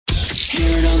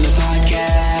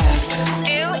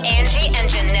Angie and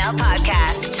Janelle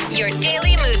podcast. Your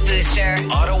daily mood booster.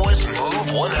 Ottawa's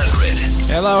Move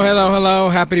 100. Hello.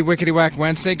 Happy Wickety Whack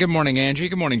Wednesday. Good morning, Angie.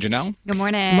 Good morning, Janelle. Good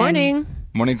morning. Morning.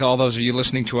 Morning to all those of you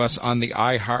listening to us on the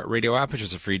iHeartRadio app, which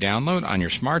is a free download on your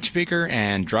smart speaker,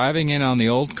 and driving in on the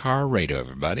old car radio,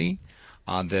 everybody.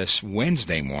 On this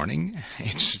Wednesday morning,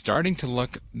 it's starting to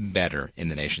look better in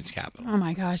the nation's capital. Oh,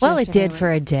 my gosh. Well, it yesterday did for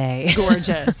a was day.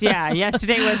 Gorgeous. Yeah.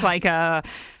 Yesterday was like a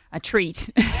treat.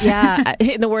 Yeah.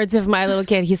 In the words of my little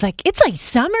kid, he's like, it's like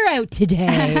summer out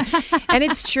today. And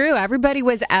it's true. Everybody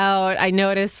was out. I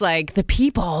noticed like the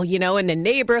people, in the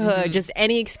neighborhood, just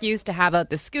any excuse to have out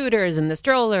the scooters and the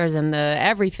strollers and the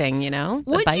everything, the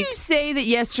Would bikes. you say that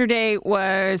yesterday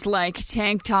was like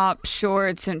tank top,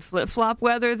 shorts, and flip-flop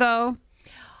weather, though?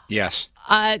 Yes.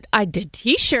 I did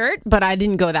T-shirt, but I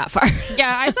didn't go that far.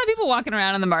 Yeah, I saw people walking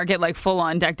around in the market like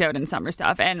full-on decked out in summer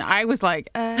stuff, and I was like,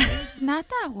 it's not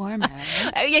that warm out.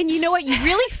 And you know what? You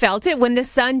really felt it when the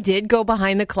sun did go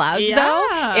behind the clouds,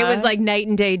 though. It was like night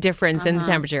and day difference in the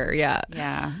temperature. Yeah.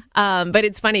 Yeah. But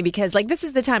it's funny because, this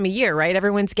is the time of year, right?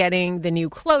 Everyone's getting the new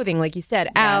clothing, like you said,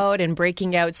 out and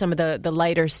breaking out some of the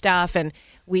lighter stuff. And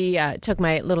we took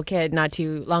my little kid not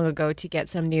too long ago to get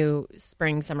some new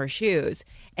summer shoes.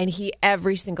 And he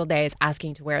every single day is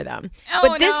asking to wear them.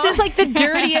 But this is like the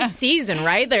dirtiest season,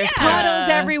 right? There's puddles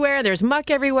everywhere. There's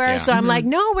muck everywhere. Yeah. So I'm like,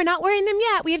 no, we're not wearing them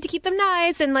yet. We have to keep them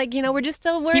nice. And we're just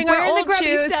still wearing our wearing the old grubby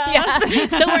shoes. stuff. Yeah,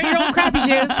 still wearing your old crappy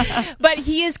shoes. But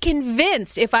he is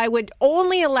convinced if I would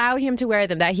only allow him to wear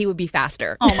them that he would be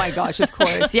faster. Oh, my gosh, of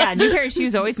course. Yeah, new pair of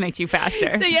shoes always makes you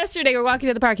faster. So yesterday we're walking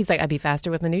to the park. He's like, I'd be faster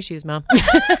with my new shoes, Mom.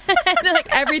 Like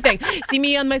everything. See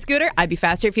me on my scooter? I'd be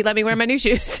faster if you let me wear my new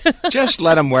shoes. Just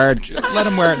let him wear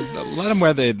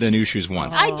the new shoes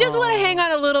once. I just want to hang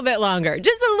on a little bit longer.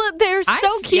 Just a little. They're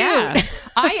so cute. Yeah.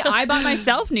 I bought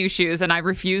myself new shoes and I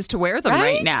refuse to wear them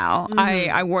right now.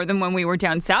 I wore them when we were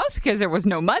down south because there was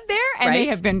no mud there, and they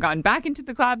have been gone back into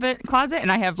the closet,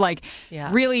 and I have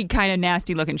really kind of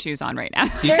nasty looking shoes on right now.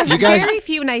 There's You guys- very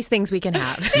few nice things we can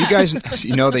have. You guys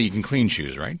know that you can clean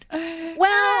shoes, right?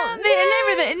 Well,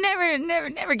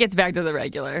 It never gets back to the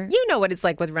regular. you know what it's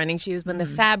like with running shoes when the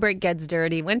fabric gets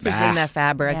dirty. Once it's in the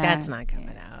fabric, Yeah. that's not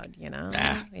coming out.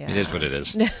 It is what it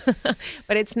is.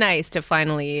 But it's nice to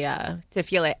finally to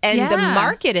feel it, and the Yeah.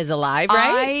 market is alive,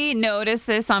 right? I noticed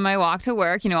this on my walk to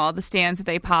work. All the stands that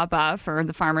they pop up for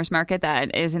the farmers market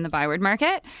that is in the Byward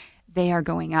Market. They are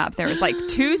going up. There was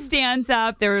 2 stands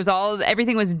up. There was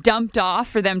everything was dumped off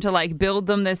for them to build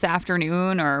them this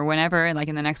afternoon or whenever, in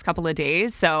the next couple of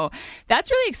days. So that's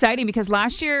really exciting because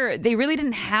last year they really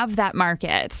didn't have that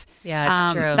market. Yeah,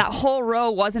 it's true. That whole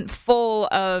row wasn't full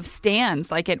of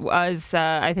stands like it was,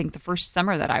 I think, the first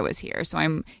summer that I was here. So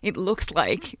it looks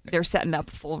like they're setting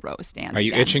up a full row of stands. Are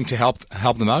you again. itching to help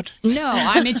them out? No,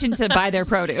 I'm itching to buy their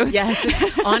produce. Yes.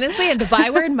 Honestly, the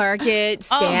Byward Market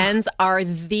stands are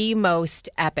the most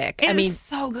epic. It is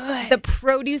so good. The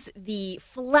produce, the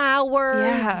flowers,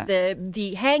 Yeah.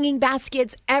 the hanging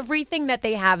baskets, everything that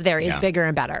they have there is Yeah. bigger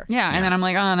and better. Yeah, and then I'm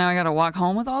like, oh, now I got to walk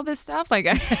home with all this stuff, Like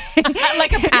a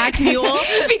pack mule.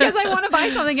 because I want to buy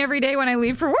something every day when I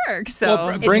leave for work. So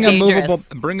Well, bring a dangerous.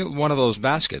 bring one of those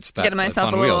baskets get that's myself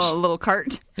on a wheels. little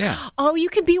cart. Yeah, Oh, you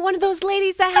could be one of those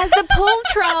ladies that has the pull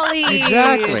trolley.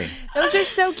 exactly. Those are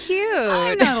so cute.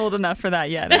 I'm not old enough for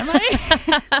that yet, am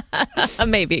I?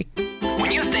 Maybe.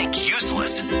 When you think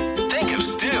useless, think of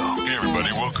Stu. Hey,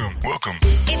 everybody, welcome.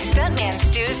 It's Stuntman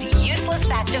Stu's useless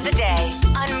fact of the day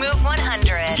on Move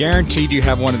 100. Guaranteed you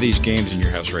have one of these games in your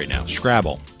house right now.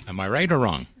 Scrabble. Am I right or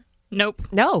wrong? Nope.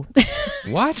 No,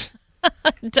 What?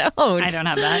 don't. I don't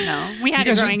have that, no. We had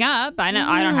You it guys- growing up. I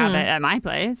don't have it at my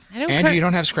place. I don't Angie, you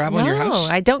don't have Scrabble in your No, house?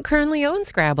 I don't currently own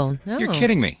Scrabble. No. You're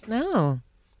kidding me. No.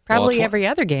 Probably it's every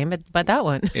other game, but that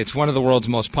one. It's one of the world's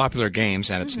most popular games,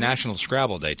 and it's National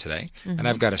Scrabble Day today. And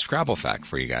I've got a Scrabble fact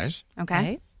for you guys.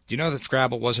 Okay. Do you know that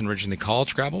Scrabble wasn't originally called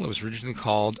Scrabble? It was originally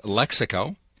called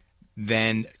Lexico,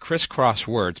 then Crisscross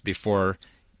Words before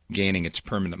gaining its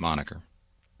permanent moniker.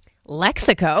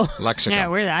 Lexico. Lexico. Yeah,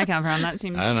 where did that come from? That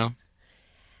seems... I don't know.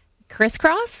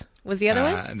 Crisscross was the other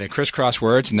one? The Crisscross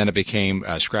Words, and then it became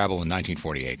Scrabble in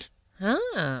 1948.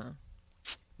 Ah.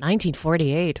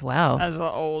 1948. Wow. That was a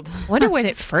little old. Wonder when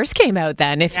it first came out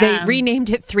then. If they Yeah.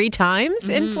 renamed it 3 times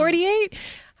in 48?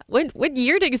 What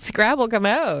year did Scrabble come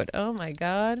out? Oh my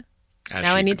God.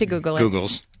 Now I need to Google it.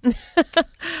 Googles.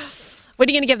 What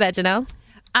are you going to give that, Janelle?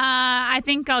 I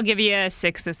think I'll give you a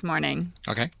 6 this morning.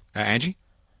 Okay. Angie?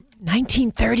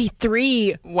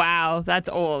 1933. Wow, that's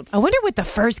old. I wonder what the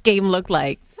first game looked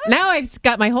like. Now I've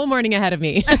got my whole morning ahead of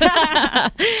me.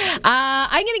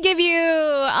 I'll give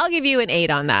you an 8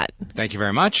 on that. Thank you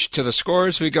very much. To the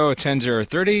scores, we go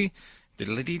 10-0-30.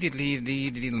 Let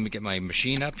me get my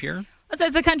machine up here. Well,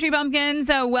 says the Country Bumpkins,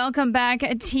 welcome back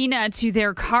Tina to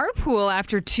their carpool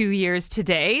after 2 years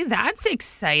today. That's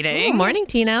exciting. Ooh, morning,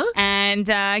 Tina. And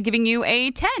giving you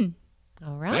a 10.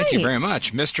 All right. Thank you very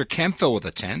much. Mr. Kempville with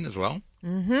a 10 as well.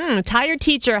 Tired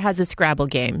teacher has a Scrabble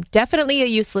game. Definitely a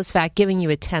useless fact, giving you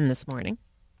a 10 this morning.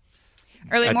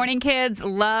 Early morning kids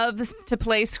love to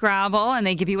play Scrabble, and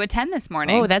they give you a 10 this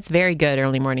morning. Oh, that's very good,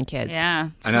 early morning kids. Yeah.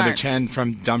 Another Smart. 10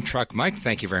 from Dump Truck Mike.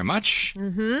 Thank you very much.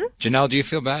 Janelle, do you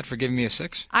feel bad for giving me a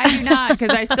 6? I do not, because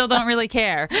I still don't really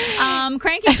care.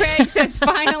 Cranky Craig says,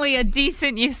 finally a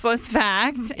decent useless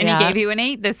fact, and he gave you an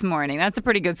 8 this morning. That's a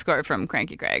pretty good score from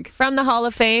Cranky Craig. From the Hall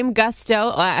of Fame,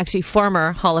 Gusto, actually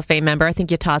former Hall of Fame member. I think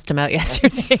you tossed him out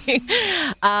yesterday.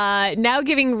 Now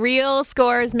giving real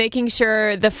scores, making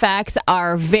sure the facts are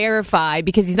verified,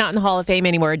 because he's not in the Hall of Fame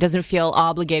anymore. Doesn't feel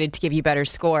obligated to give you better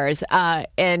scores.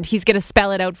 And he's going to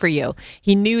spell it out for you.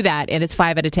 He knew that, and it's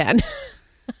 5 out of 10.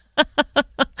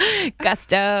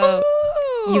 Gusto.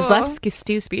 Ooh. You've left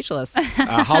Stu speechless.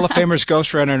 Hall of Famers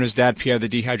Ghost Rider and his dad, Pierre the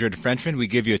Dehydrated Frenchman. We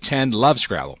give you a 10. Love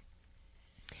Scrabble.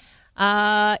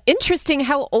 Interesting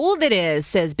how old it is,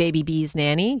 says Baby B's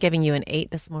nanny, giving you an 8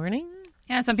 this morning.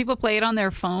 Yeah, some people play it on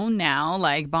their phone now,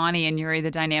 like Bonnie and Yuri,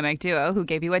 the dynamic duo, who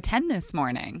gave you a 10 this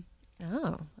morning.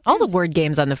 Oh, all the word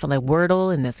games on the phone, like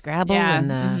Wordle and the Scrabble and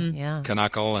the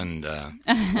Knuckle and... Oh,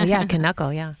 yeah,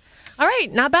 Knuckle, yeah. All right,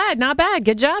 not bad, not bad.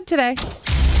 Good job today.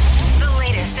 The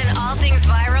latest in all things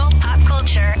viral, pop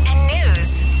culture, and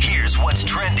news. Here's what's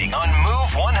trending on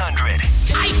Move 100.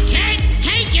 I can't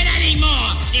take it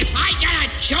anymore. If I gotta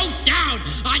choke down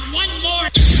on one more...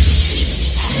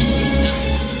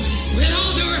 With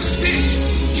all due respect,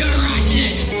 Your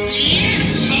Highness,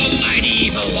 yes, almighty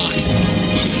evil one.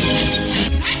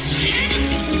 That's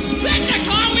it? That's the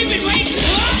call we've been waiting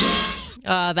for?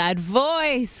 Oh, that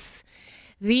voice.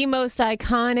 The most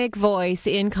iconic voice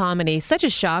in comedy. Such a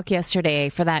shock yesterday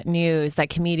for that news that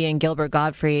comedian Gilbert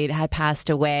Gottfried had passed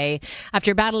away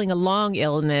after battling a long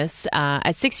illness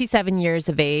at 67 years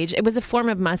of age. It was a form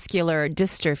of muscular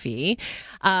dystrophy.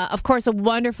 Of course, a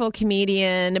wonderful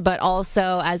comedian, but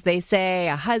also, as they say,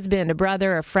 a husband, a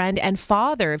brother, a friend, and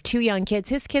father of 2 young kids.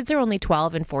 His kids are only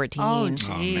 12 and 14. Oh, geez.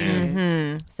 Oh,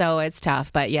 man. So it's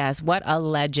tough. But yes, what a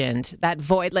legend. That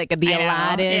voice, like the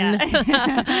Aladdin.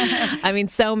 Yeah. I mean,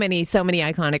 so many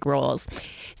iconic roles.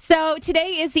 So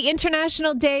today is the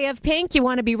International Day of Pink. You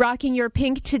want to be rocking your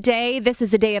pink today. This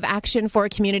is a day of action for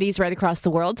communities right across the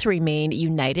world to remain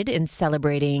united in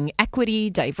celebrating equity,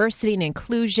 diversity, and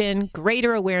inclusion,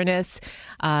 greater awareness,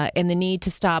 and the need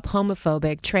to stop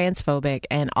homophobic, transphobic,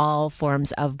 and all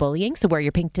forms of bullying. So wear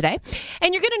your pink today.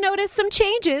 And you're going to notice some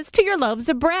changes to your loaves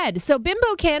of bread. So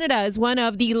Bimbo Canada is one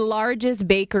of the largest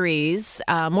bakeries,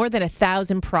 more than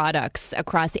 1,000 products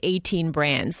across 18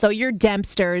 brands. So your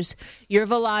Dempsters, your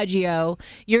Villaggio,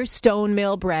 your Stone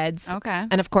Mill breads. Okay.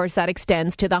 And of course, that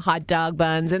extends to the hot dog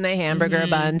buns and the hamburger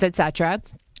buns, etc.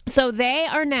 So they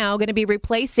are now going to be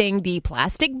replacing the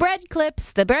plastic bread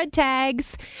clips, the bread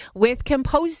tags, with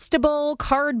compostable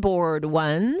cardboard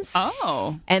ones.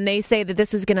 Oh. And they say that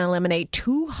this is going to eliminate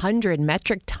 200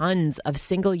 metric tons of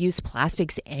single-use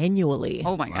plastics annually.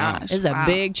 Oh, my gosh. This is a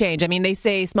big change. I mean, they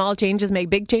say small changes make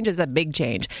big changes. A big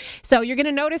change. So you're going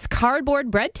to notice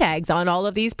cardboard bread tags on all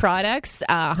of these products,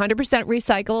 100%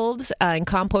 recycled and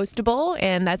compostable,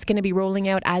 and that's going to be rolling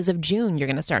out as of June. You're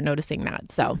going to start noticing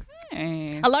that. So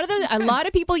Hey. a lot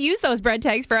of people use those bread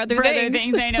tags for other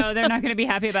things. I know they're not going to be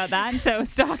happy about that. So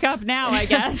stock up now, I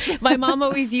guess. My mom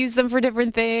always used them for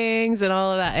different things and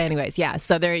all of that. Anyways, yeah.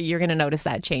 So you're going to notice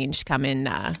that change come in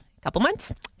a couple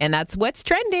months, and that's what's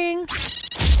trending.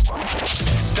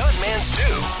 Stuntman Stu,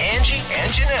 Angie, and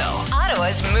Janelle.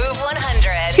 Ottawa's Move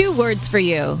 100. 2 words for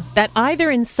you that either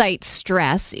incite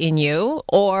stress in you,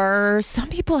 or some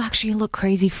people actually look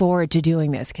crazy forward to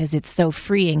doing this because it's so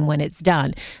freeing when it's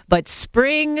done. But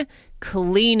spring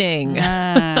cleaning.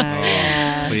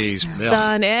 Please. It's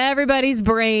on everybody's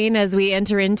brain as we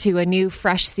enter into a new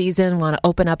fresh season, want to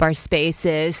open up our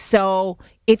spaces. So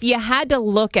if you had to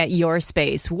look at your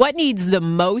space, what needs the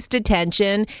most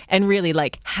attention, and really,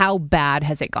 like, how bad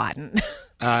has it gotten?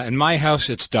 In my house,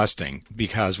 it's dusting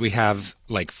because we have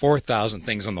like 4,000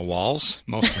 things on the walls,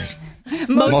 mostly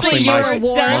Mostly my your stuff,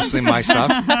 ward. mostly my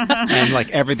stuff, and like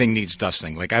everything needs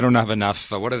dusting. Like I don't have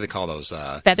enough. What do they call those?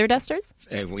 Feather dusters?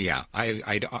 Yeah,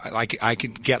 I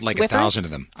could get like Whippers? 1,000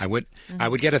 of them. I would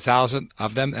get 1,000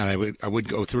 of them, and I would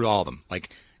go through all of them.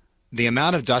 Like the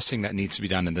amount of dusting that needs to be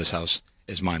done in this house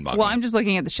is mind-boggling. Well, I'm just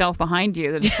looking at the shelf behind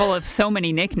you that's full of so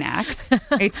many knickknacks.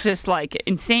 It's just like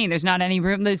insane. There's not any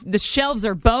room. The shelves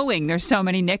are bowing. There's so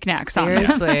many knickknacks on them.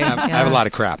 Seriously. I have a lot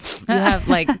of crap. You have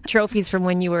like trophies from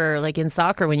when you were like in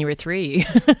soccer when you were 3.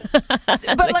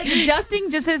 But like dusting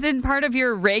just isn't part of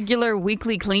your regular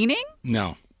weekly cleaning?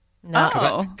 No, No.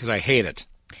 because I hate it.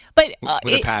 But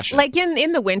With a passion. Like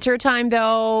in the winter time,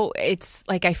 though, it's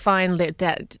like I find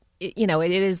that it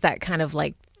is that kind of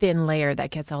like thin layer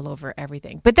that gets all over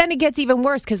everything. But then it gets even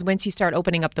worse because once you start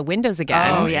opening up the windows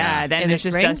again. Oh, yeah. Then in there's the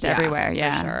just spring? dust everywhere.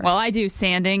 Yeah. for sure. Well, I do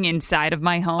sanding inside of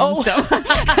my home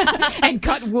and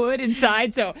cut wood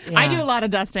inside. So I do a lot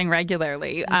of dusting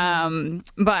regularly.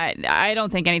 But I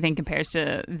don't think anything compares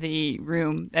to the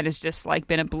room that has just like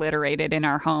been obliterated in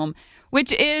our home,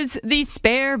 which is the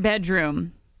spare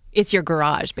bedroom. It's your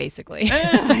garage, basically,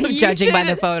 judging by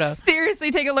the photo.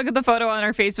 Seriously, take a look at the photo on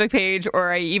our Facebook page,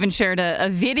 or I even shared a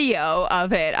video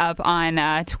of it up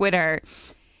on Twitter.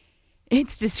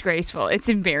 It's disgraceful. It's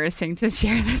embarrassing to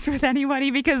share this with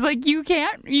anybody because, like, you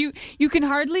can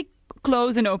hardly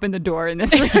close and open the door in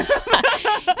this room.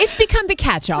 It's become the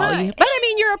catch-all. But I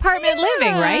mean, you're apartment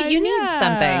living, right? You need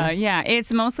something. Yeah,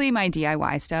 it's mostly my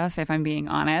DIY stuff, if I'm being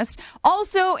honest.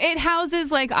 Also, it houses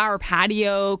like our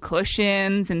patio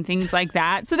cushions and things like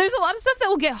that. So there's a lot of stuff that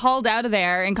will get hauled out of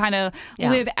there and kind of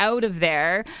live out of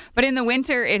there. But in the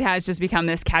winter, it has just become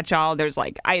this catch-all. There's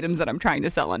like items that I'm trying to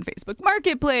sell on Facebook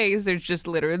Marketplace. There's just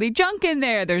literally junk in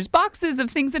there. There's boxes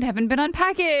of things that haven't been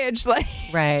unpackaged. Like,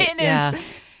 Right, it is.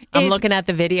 I'm looking at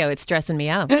the video. It's stressing me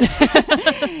out.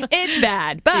 It's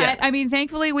bad, but I mean,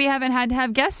 thankfully, we haven't had to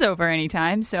have guests over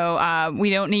anytime, so we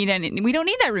don't need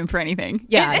that room for anything.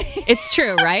 Yeah, it's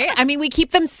true, right? I mean, we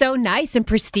keep them so nice and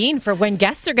pristine for when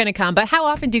guests are going to come. But how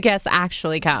often do guests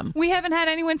actually come? We haven't had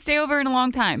anyone stay over in a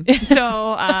long time,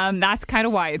 so that's kind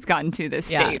of why it's gotten to this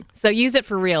state. So use it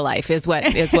for real life is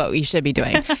what we should be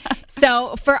doing.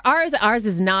 So for ours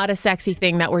is not a sexy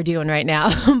thing that we're doing right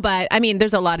now. But I mean,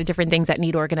 there's a lot of different things that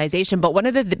need organization. But one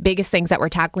of the biggest things that we're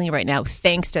tackling right now,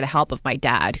 thanks to the help of my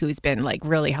dad, who's been like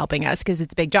really helping us because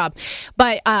it's a big job.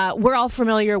 But we're all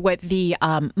familiar with the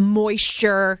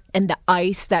moisture and the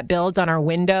ice that builds on our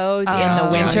windows in the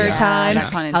winter time.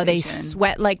 How they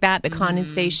sweat like that, the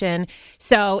condensation.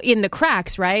 So in the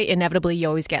cracks, right? Inevitably, you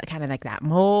always get kind of like that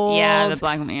mold. Yeah, the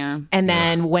black, yeah. And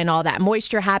then when all that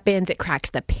moisture happens, it cracks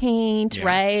the paint,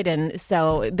 right? And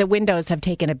so the windows have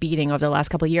taken a beating over the last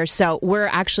couple of years. So we're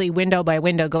actually window by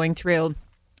window going through,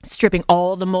 stripping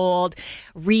all the mold,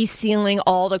 resealing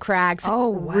all the cracks,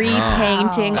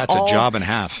 repainting. That's a job and a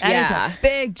half. That is a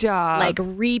big job. Like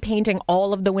repainting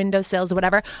all of the windowsills,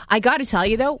 whatever. I got to tell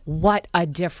you though, what a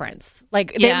difference.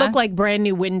 Like they look like brand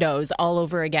new windows all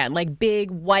over again. Like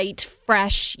big, white,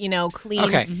 fresh, clean.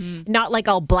 Okay. Not like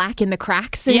all black in the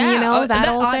cracks and, that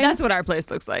whole thing. That's what our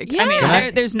place looks like. Yeah. I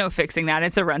mean, there's no fixing that.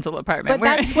 It's a rental apartment. But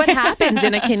that's what happens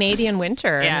in a Canadian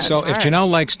winter. Yeah. So if Janelle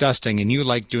likes dusting and you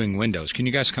like doing windows, can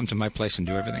you guys come to my place and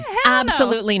do everything?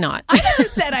 Absolutely not. I never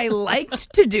said I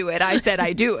liked to do it. I said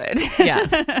I do it. Yeah,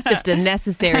 it's just a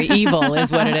necessary evil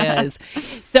is what it is.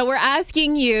 So we're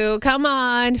asking you, come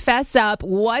on, fess up.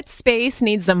 What space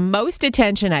needs the most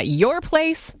attention at your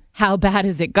place? How bad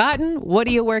has it gotten? What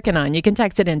are you working on? You can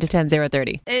text it in to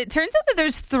 10030. It turns out that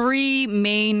there's 3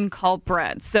 main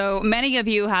culprits. So many of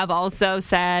you have also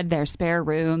said their spare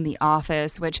room, the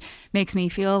office, which makes me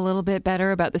feel a little bit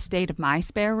better about the state of my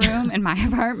spare room in my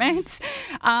apartment.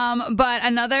 But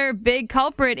another big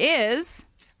culprit is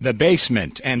The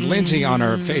basement. And Lindsay on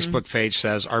our Facebook page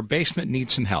says, our basement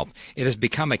needs some help. It has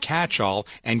become a catch-all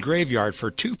and graveyard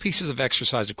for 2 pieces of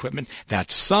exercise equipment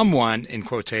that someone, in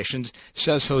quotations,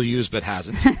 says he'll use but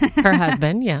hasn't. Her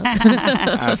husband,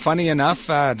 yes. Funny enough,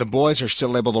 the boys are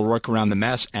still able to work around the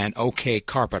mess and okay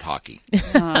carpet hockey.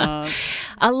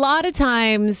 A lot of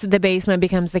times the basement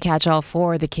becomes the catch-all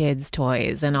for the kids'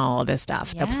 toys and all of this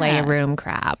stuff. The playroom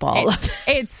crap, all of it.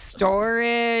 It's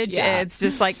storage. Yeah. It's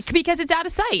just like, because it's out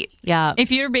of sight. Yeah.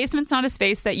 If your basement's not a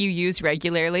space that you use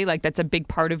regularly, like that's a big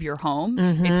part of your home,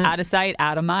 it's out of sight,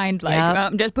 out of mind.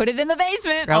 Like, just put it in the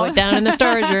basement. Throw it down in the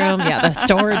storage room. Yeah, the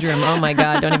storage room. Oh my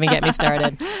God, don't even get me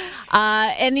started.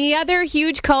 And the other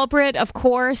huge culprit, of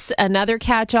course, another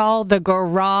catch-all, the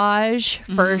garage,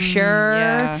 for sure.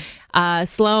 Yeah.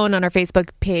 Sloan on our Facebook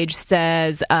page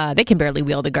says they can barely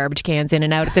wheel the garbage cans in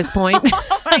and out at this point.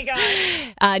 Oh my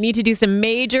God. Need to do some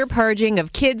major purging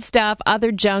of kid stuff,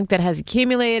 other junk that has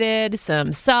accumulated.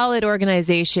 Some solid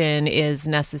organization is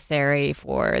necessary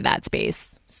for that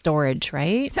space. Storage,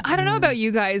 right? So I don't know about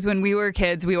you guys. When we were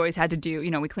kids, we always had to do,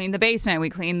 we cleaned the basement, we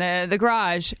cleaned the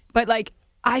garage. But like,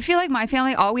 I feel like my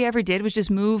family, all we ever did was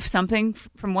just move something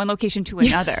from one location to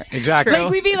another. Exactly. Like,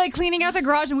 we'd be like cleaning out the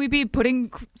garage and we'd be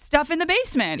putting stuff in the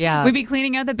basement. Yeah. We'd be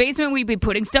cleaning out the basement. We'd be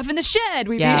putting stuff in the shed.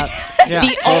 We'd Yeah. be Yeah,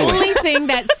 The totally. only thing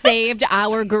that saved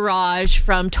our garage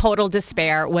from total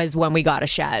despair was when we got a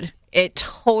shed. It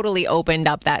totally opened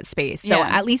up that space. So Yeah.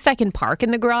 at least I can park in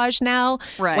the garage now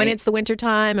Right. when it's the winter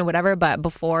time and whatever. But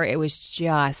before, it was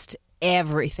just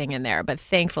everything in there. But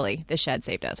thankfully, the shed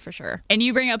saved us for sure. And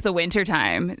you bring up the winter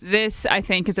time. This, I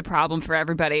think, is a problem for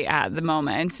everybody at the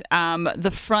moment.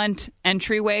 The front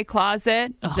entryway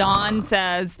closet. Dawn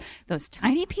says those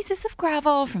tiny pieces of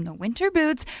gravel from the winter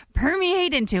boots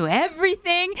permeate into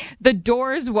everything. The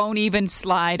doors won't even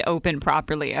slide open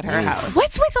properly at her house.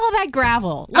 What's with all that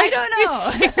gravel? I don't know.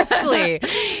 Seriously.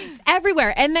 It's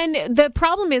everywhere. And then the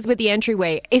problem is with the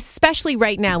entryway, especially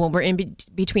right now when we're in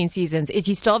between seasons, is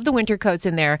you still have the winter coats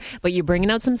in there, but you're bringing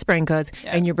out some spring coats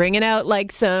and you're bringing out like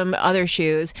some other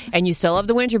shoes and you still have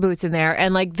the winter boots in there.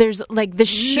 And like there's like the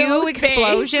shoe space.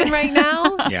 explosion right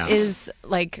now Yeah. is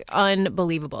like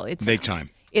unbelievable. It's Big time.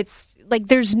 It's like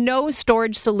there's no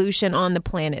storage solution on the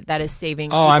planet that is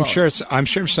saving Oh, I'm people. sure. I'm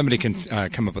sure somebody can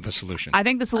come up with a solution. I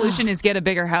think the solution is get a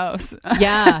bigger house.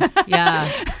 Yeah.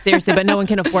 Seriously, but no one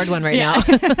can afford one right now.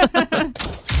 The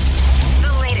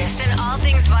latest in all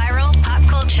things viral, pop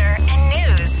culture,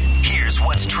 and news. Here's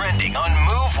what's trending on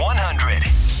Move 100.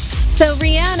 So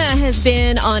Rihanna has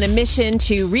been on a mission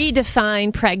to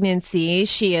redefine pregnancy.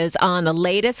 She is on the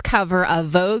latest cover of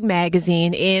Vogue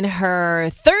magazine in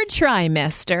her third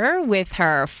trimester with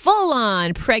her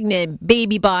full-on pregnant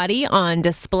baby body on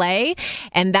display.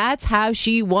 And that's how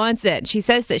she wants it. She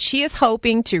says that she is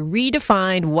hoping to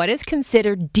redefine what is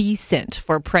considered decent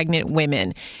for pregnant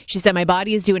women. She said, my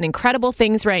body is doing incredible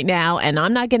things right now, and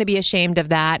I'm not going to be ashamed of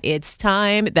that. It's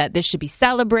time that this should be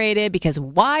celebrated, because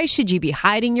why should you be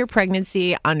hiding your pregnancy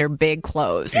under big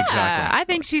clothes? Exactly. I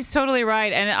think she's totally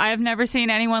right. And I've never seen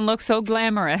anyone look so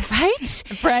glamorous. Right?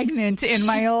 Pregnant in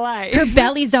my life. Her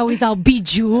belly's always all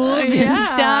bejeweled and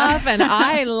Yeah. stuff, and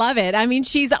I love it. I mean,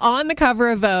 she's on the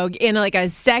cover of Vogue in like a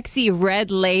sexy red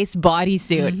lace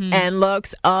bodysuit and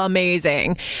looks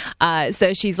amazing.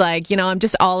 So she's like, I'm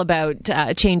just all about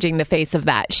changing the face of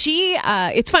that.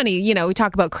 It's funny, we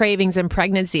talk about cravings and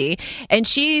pregnancy, and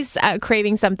she's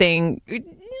craving something little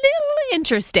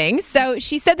interesting. So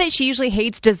she said that she usually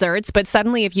hates desserts, but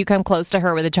suddenly if you come close to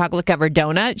her with a chocolate covered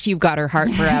donut, you've got her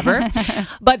heart forever.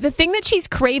 But the thing that she's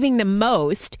craving the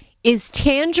most is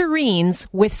tangerines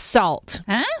with salt.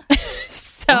 Huh?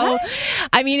 So,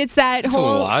 I mean, it's that a little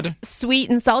whole odd. sweet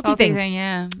and salty thing.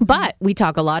 Yeah. But we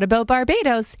talk a lot about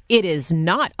Barbados. It is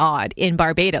not odd in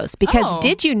Barbados because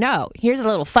did you know, here's a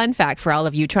little fun fact for all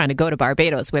of you trying to go to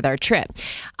Barbados with our trip,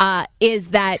 is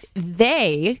that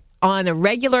they, on a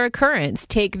regular occurrence,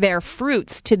 take their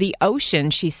fruits to the ocean,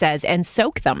 she says, and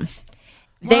soak them.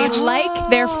 They like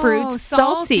their fruits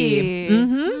salty.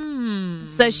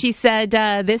 So she said,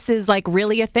 this is like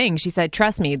really a thing. She said,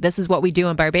 trust me, this is what we do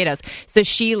in Barbados. So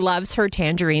she loves her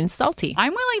tangerines salty.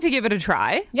 I'm willing to give it a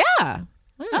try. Yeah.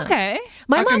 Okay.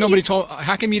 My How mom come nobody used- told?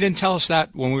 How come you didn't tell us that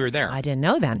when we were there? I didn't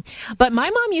know then. But my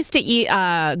mom used to eat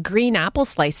green apple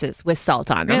slices with salt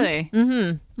on them.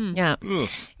 Really? Yeah.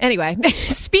 Anyway,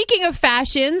 speaking of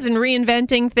fashions and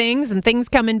reinventing things and things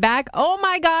coming back, oh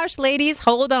my gosh, ladies,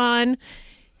 hold on.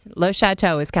 Le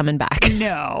Chateau is coming back.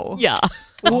 No. Yeah.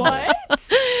 What?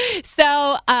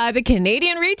 So the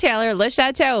Canadian retailer Le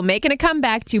Chateau making a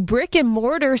comeback to brick and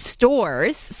mortar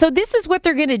stores. So this is what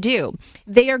they're going to do.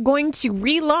 They are going to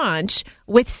relaunch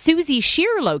with Susie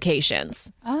Shear locations.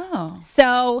 Oh.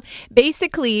 So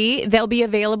basically, they'll be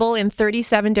available in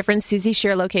 37 different Susie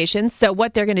Shear locations. So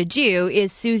what they're going to do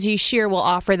is Susie Shear will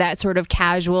offer that sort of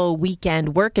casual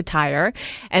weekend work attire.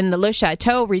 And the Le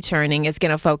Chateau returning is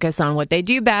going to focus on what they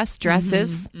do best,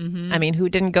 dresses. I mean, who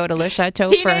didn't go to Le Chateau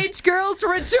Teenage girls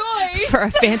rejoice. for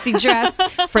a fancy dress,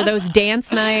 for those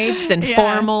dance nights and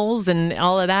formals and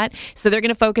all of that? So they're going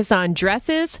to focus on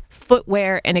dresses,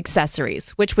 footwear, and accessories,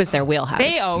 which was their wheelhouse.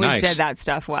 They always Nice. did that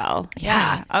stuff well.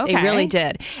 Yeah, Okay. they really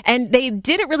did. And they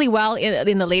did it really well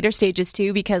in the later stages,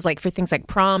 too, because like for things like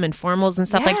prom and formals and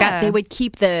stuff like that, Yeah. they would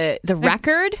keep the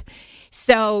record.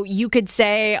 So you could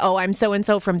say, oh, I'm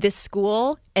so-and-so from this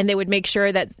school, and they would make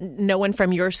sure that no one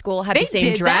from your school had They the same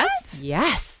did dress. that?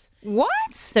 Yes. What?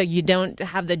 So you don't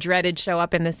have the dreaded show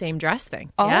up in the same dress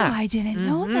thing. Oh, Yeah. I didn't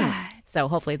know that. So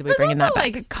hopefully they'll It be was bringing also that back.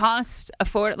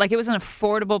 like it was an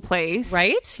affordable place,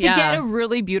 Right? To Yeah. get a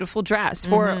really beautiful dress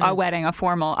for a wedding, a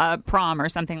formal prom, or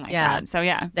something like Yeah. that. So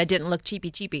yeah, That didn't look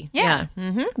cheapy. Yeah.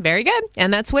 Very good.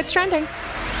 And that's what's trending.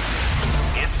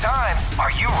 It's time.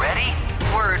 Are you ready?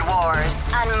 Word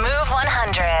Wars on Move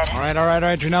 100. All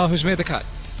right, Janelle, who's made the cut?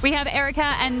 We have Erica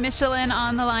and Michelin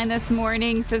on the line this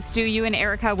morning. So, Stu, you and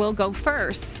Erica will go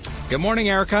first. Good morning,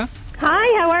 Erica.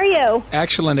 Hi, how are you?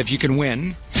 Excellent, if you can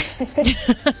win.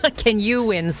 Can you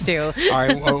win, Stu? All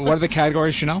right, what are the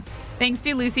categories, Janelle? Thanks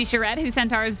to Lucy Charette, who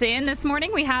sent ours in this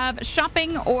morning. We have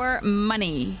shopping or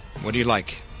money. What do you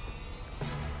like?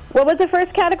 What was the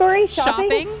first category?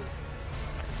 Shopping?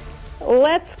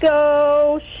 Let's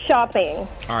go shopping.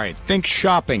 All right, think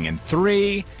shopping in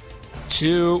 3,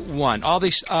 2, 1. All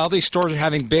these stores are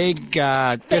having big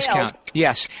discount.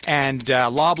 Yes, and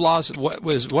Loblaws.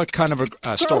 What kind of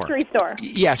a store? Grocery store.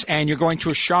 Yes, and you're going to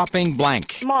a shopping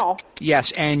blank. Mall.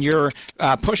 Yes, and you're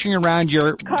pushing around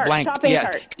your Cart, blank. shopping Yes,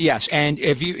 cart. yes, and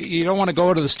if you don't want to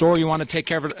go to the store, you want to take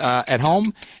care of it at home.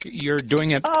 You're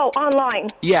doing it. Oh, online.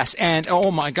 Yes, and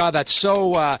oh my God, that's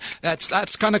so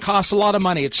that's going to cost a lot of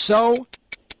money. It's so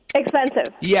Expensive.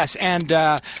 yes, and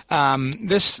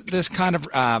this kind of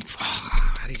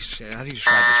how do you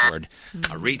describe this word?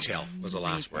 Retail was the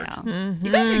last word.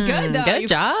 You guys are good, though. Good You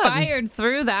job. fired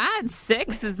through that.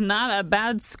 6 is not a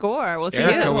bad score. We'll see if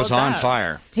it Erica was holds on up.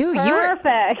 fire. Stu, you were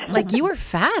Perfect. you were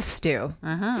fast, Stu.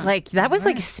 Like that was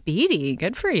like speedy.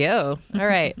 Good for you. All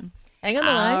right, hang on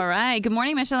the line. All right. Good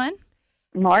morning, Michelin.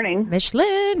 Morning.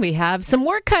 Michelin, we have some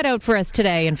work cut out for us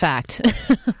today. In fact,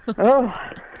 Oh,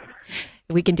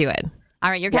 we can do it. All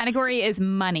right. Your category is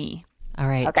money. All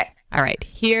right. Okay. All right.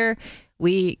 Here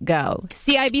we go.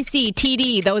 CIBC,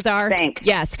 TD, those are Bank.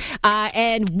 Yes.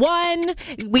 And one,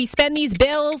 we spend these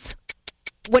bills.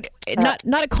 What?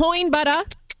 Not a coin, but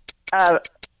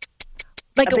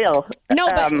like a bill. No,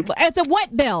 but it's a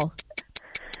what bill?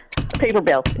 Paper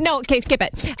bill. No. Okay, skip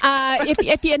it.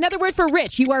 If you another word for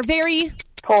rich, you are very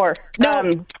Poor. No.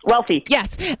 Wealthy.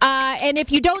 yes. And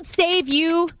if you don't save,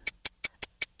 you're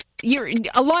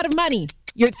a lot of money.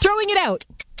 You're throwing it out.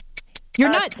 You're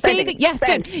not spending. saving. Yes,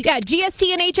 Spend. good. Yeah,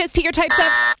 GST and HST are types of.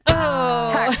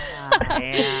 Oh,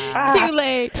 too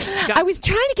late. I was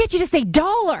trying to get you to say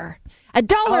dollar. A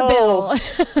dollar Oh. bill.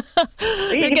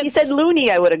 If you said loony,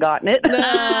 I would have gotten it.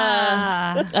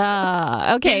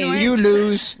 Okay. You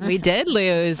lose. We did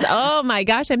lose. Oh my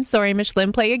gosh, I'm sorry,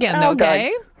 Michelin. Play again, Oh, God.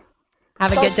 okay?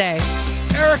 Have a good day.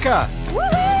 Erica.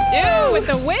 Dude, with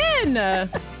the win.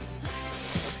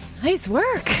 Nice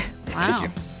work. Wow.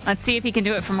 Let's see if he can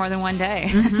do it for more than one day.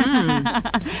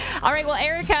 All right. Well,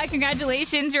 Erica,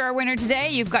 congratulations. You're our winner today.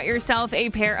 You've got yourself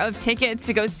a pair of tickets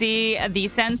to go see the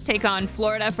Sens take on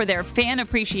Florida for their Fan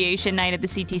Appreciation Night at the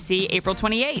CTC, April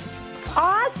 28th.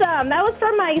 Awesome. That was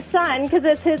for my son because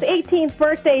it's his 18th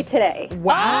birthday today.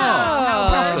 Wow.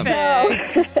 Awesome.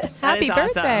 Perfect. Happy is awesome.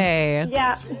 birthday.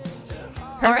 Yeah.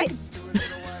 All right.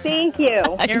 Thank you.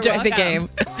 Enjoy the welcome. game.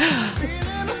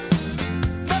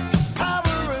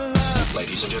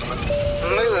 Ladies and gentlemen,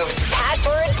 Move's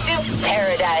password to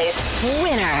paradise.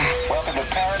 Winner. welcome to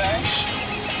paradise.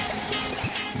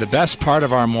 The best part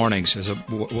of our mornings is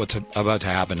what's about to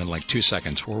happen in like 2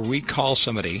 seconds, where we call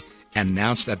somebody and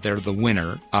announce that they're the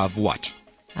winner of what?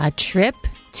 A trip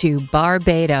to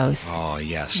Barbados. Oh,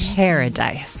 yes.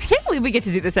 Paradise. I can't believe we get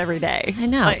to do this every day. I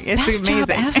know. Like, it's Best amazing. job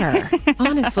ever.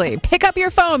 Honestly. Pick up your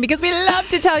phone because we love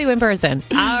to tell you in person.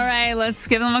 All right. Let's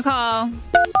give them a call.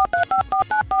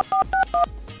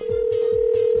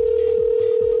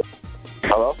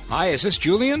 Hello? Hi, is this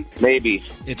Julian? Maybe.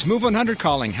 It's Move 100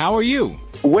 calling. How are you?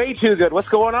 Way too good. What's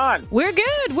going on? We're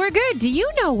good. We're good. Do you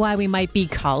know why we might be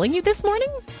calling you this morning?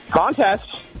 Contest.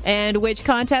 And which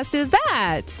contest is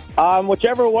that?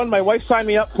 Whichever one my wife signed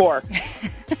me up for.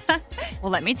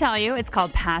 Well, let me tell you, it's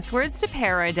called Passwords to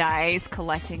Paradise,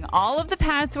 collecting all of the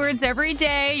passwords every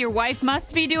day. Your wife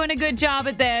must be doing a good job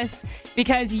at this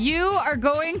because you are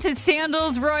going to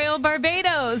Sandals Royal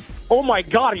Barbados. Oh my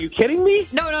God, are you kidding me?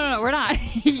 No, we're not.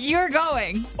 You're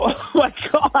going. Oh my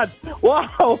God.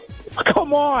 Wow.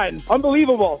 Come on.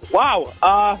 Unbelievable. Wow.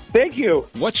 Thank you.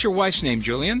 What's your wife's name,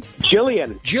 Julian?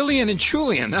 Jillian. Jillian and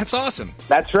Julian. That's awesome.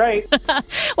 That's right.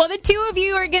 Well, the two of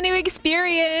you are going to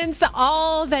experience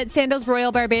all that Sandals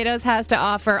Royal Barbados has to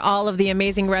offer, all of the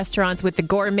amazing restaurants with the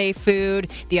gourmet food,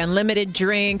 the unlimited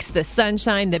drinks, the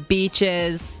sunshine, the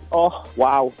beaches. Oh,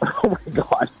 wow. Oh my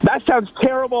God. That sounds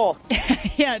terrible.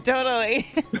 Yeah, totally.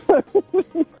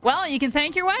 Well, you can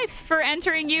thank your wife for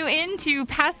entering you into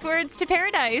Passwords to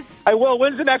Paradise. I will.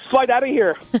 When's the next flight out of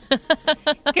here?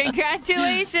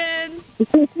 Congratulations.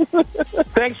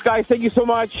 Thanks, guys. Thank you so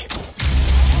much.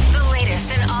 The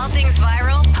latest in all things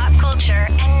viral, pop culture,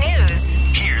 and news.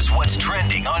 Here's what's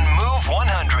trending on Move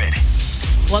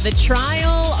 100. Well, the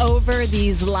trial over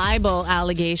these libel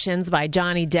allegations by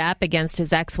Johnny Depp against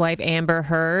his ex-wife Amber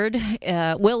Heard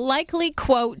will likely,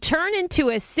 quote, turn into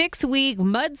a 6-week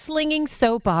mudslinging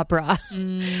soap opera,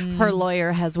 her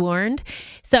lawyer has warned.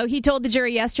 So he told the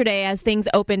jury yesterday, as things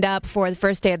opened up for the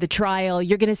first day of the trial,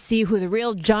 you're going to see who the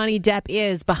real Johnny Depp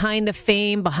is behind the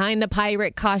fame, behind the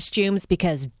pirate costumes,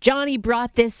 because Johnny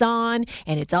brought this on,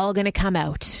 and it's all going to come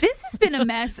out. This has been a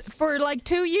mess for like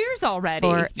 2 years already.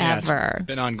 Yeah, Forever. it's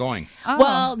been ongoing. Oh.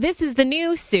 Well, this is the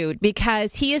new suit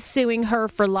because he is suing her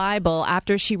for libel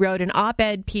after she wrote an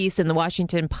op-ed piece in the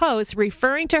Washington Post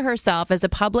referring to herself as a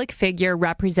public figure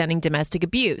representing domestic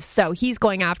abuse. So he's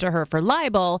going after her for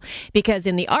libel because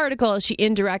in the article, she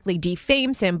indirectly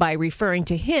defames him by referring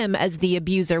to him as the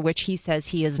abuser, which he says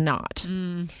he is not.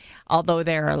 Although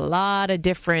there are a lot of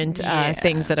different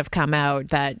things that have come out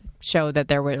that show that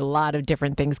there were a lot of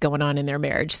different things going on in their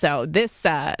marriage. So this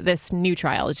new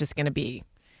trial is just going to be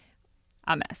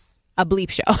a mess. A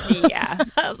bleep show. Yeah.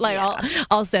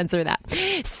 I'll censor that.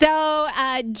 So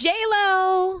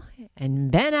J-Lo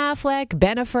and Ben Affleck,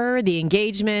 Bennifer, the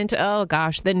engagement. Oh,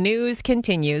 gosh, the news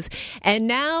continues. And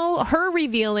now her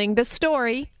revealing the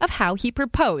story of how he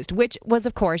proposed, which was,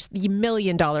 of course, the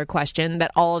million-dollar question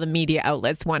that all the media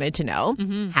outlets wanted to know.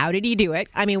 How did he do it?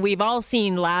 I mean, we've all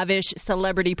seen lavish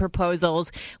celebrity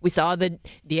proposals. We saw the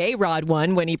A-Rod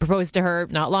one when he proposed to her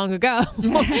not long ago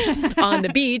on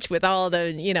the beach with all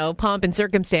the, pomp and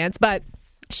circumstance. But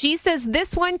she says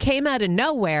this one came out of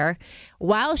nowhere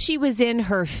while she was in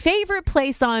her favorite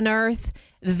place on earth,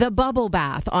 the bubble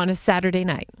bath, on a Saturday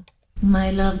night. My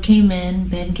love came in,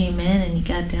 Ben came in, and he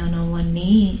got down on one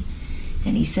knee,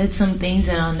 and he said some things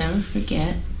that I'll never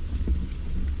forget.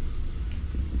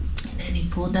 And then he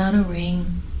pulled out a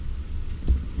ring,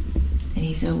 and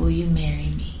he said, will you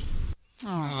marry me?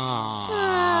 Oh,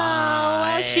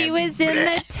 she was in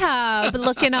the tub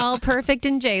looking all perfect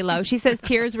in J-Lo. She says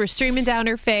tears were streaming down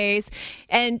her face.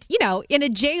 And, in a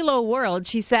J-Lo world,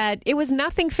 she said it was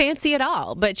nothing fancy at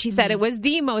all. But she said it was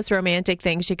the most romantic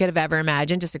thing she could have ever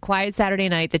imagined. Just a quiet Saturday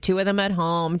night, the two of them at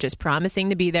home, just promising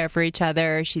to be there for each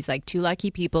other. She's like two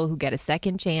lucky people who get a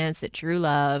second chance at true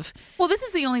love. Well, this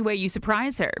is the only way you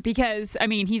surprise her because,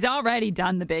 he's already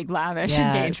done the big lavish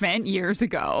engagement years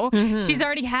ago. She's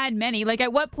already had many. Like,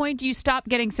 at what point do you stop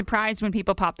getting surprised when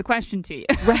people pop the question to you?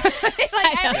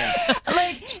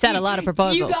 She said a lot of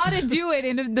proposals. You got to do it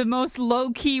in the most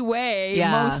low-key way,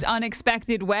 most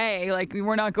unexpected way. Like,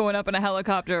 we're not going up in a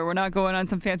helicopter. We're not going on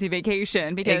some fancy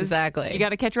vacation because you got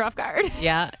to catch her off guard.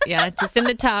 Yeah. Just in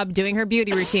the tub, doing her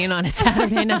beauty routine on a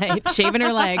Saturday night, shaving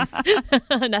her legs.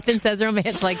 Nothing says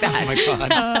romance like that. Oh, my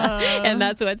God. And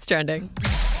that's what's trending.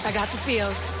 I got the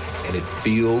feels. And it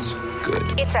feels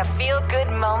good. It's a feel-good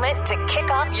moment to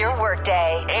kick off your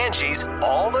workday. Angie's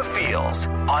All the Feels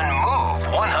on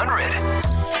Move 100.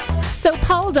 So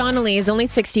Paul Donnelly is only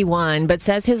 61, but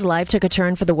says his life took a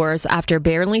turn for the worse after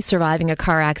barely surviving a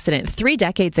car accident 3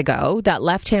 decades ago that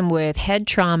left him with head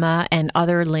trauma and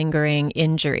other lingering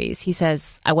injuries. He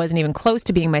says, I wasn't even close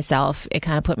to being myself. It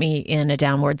kind of put me in a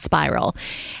downward spiral.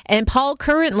 And Paul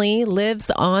currently lives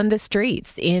on the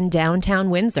streets in downtown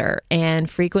Windsor and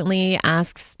frequently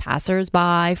asks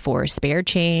passersby for spare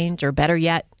change or, better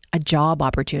yet, a job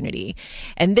opportunity.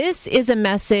 And this is a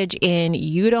message in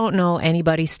you don't know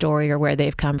anybody's story or where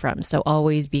they've come from, so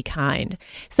always be kind.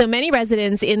 So many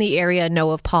residents in the area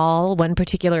know of Paul. One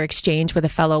particular exchange with a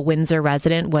fellow Windsor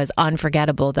resident was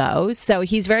unforgettable, though. So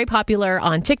he's very popular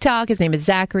on TikTok. His name is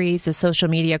Zachary. He's a social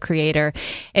media creator.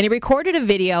 And he recorded a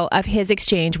video of his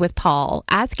exchange with Paul,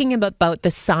 asking him about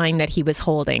the sign that he was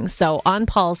holding. So on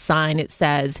Paul's sign, it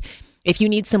says, if you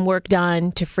need some work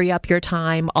done to free up your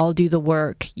time, I'll do the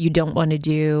work you don't want to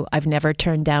do. I've never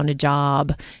turned down a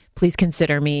job. Please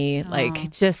consider me.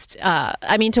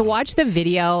 To watch the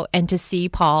video and to see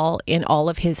Paul in all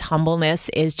of his humbleness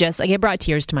is just like, it brought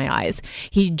tears to my eyes.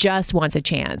 He just wants a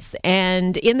chance.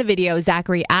 And in the video,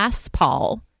 Zachary asks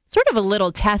Paul, sort of a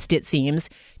little test, it seems,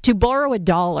 to borrow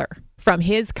 $1 from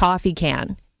his coffee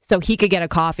can so he could get a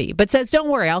coffee, but says, don't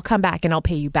worry, I'll come back and I'll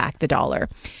pay you back the $1.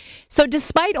 So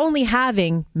despite only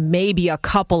having maybe a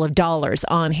couple of dollars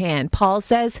on hand, Paul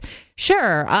says,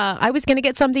 sure, I was going to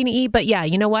get something to eat, but yeah,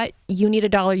 you know what? You need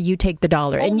 $1, you take the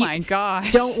 $1. Oh, my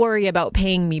gosh. Don't worry about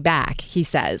paying me back, he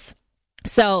says.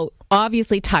 So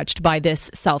obviously touched by this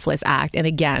selfless act, and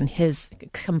again, his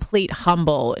complete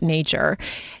humble nature,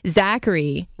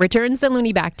 Zachary returns the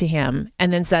loonie back to him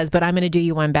and then says, but I'm going to do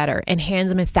you one better, and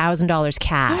hands him $1,000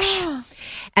 cash.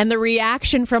 And the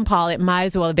reaction from Paul, it might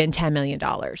as well have been $10 million.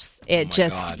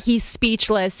 He's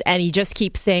speechless, and he just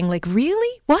keeps saying, like,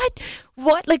 really? What?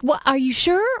 what? Like, what? Are you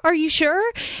sure? Are you sure?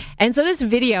 And so this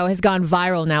video has gone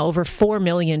viral now, over 4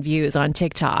 million views on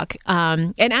TikTok.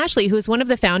 And Ashley, who is one of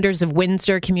the founders of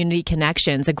Windsor Community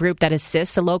Connections, a group that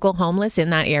assists the local homeless in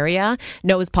that area,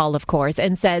 knows Paul, of course,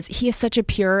 and says he is such a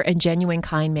pure and genuine,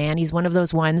 kind man. He's one of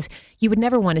those ones you would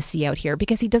never want to see out here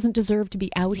because he doesn't deserve to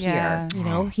be out here. You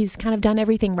know, he's kind of done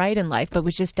everything right in life, but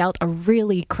was just dealt a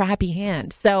really crappy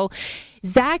hand. So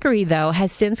Zachary, though,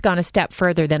 has since gone a step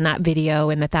further than that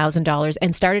video and the $1,000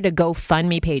 and started a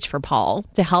GoFundMe page for Paul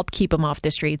to help keep him off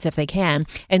the streets if they can.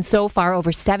 And so far,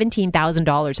 over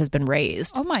 $17,000 has been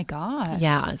raised. Oh, my God.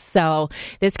 Yeah. So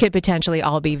this could potentially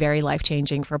all be very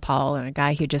life-changing for Paul and a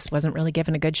guy who just wasn't really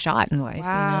given a good shot in life.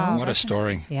 Wow. You know? What a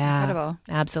story. Yeah. Incredible.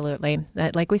 Absolutely.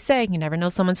 Like we say, you never know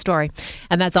someone's story.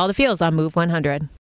 And that's all the feels on Move 100.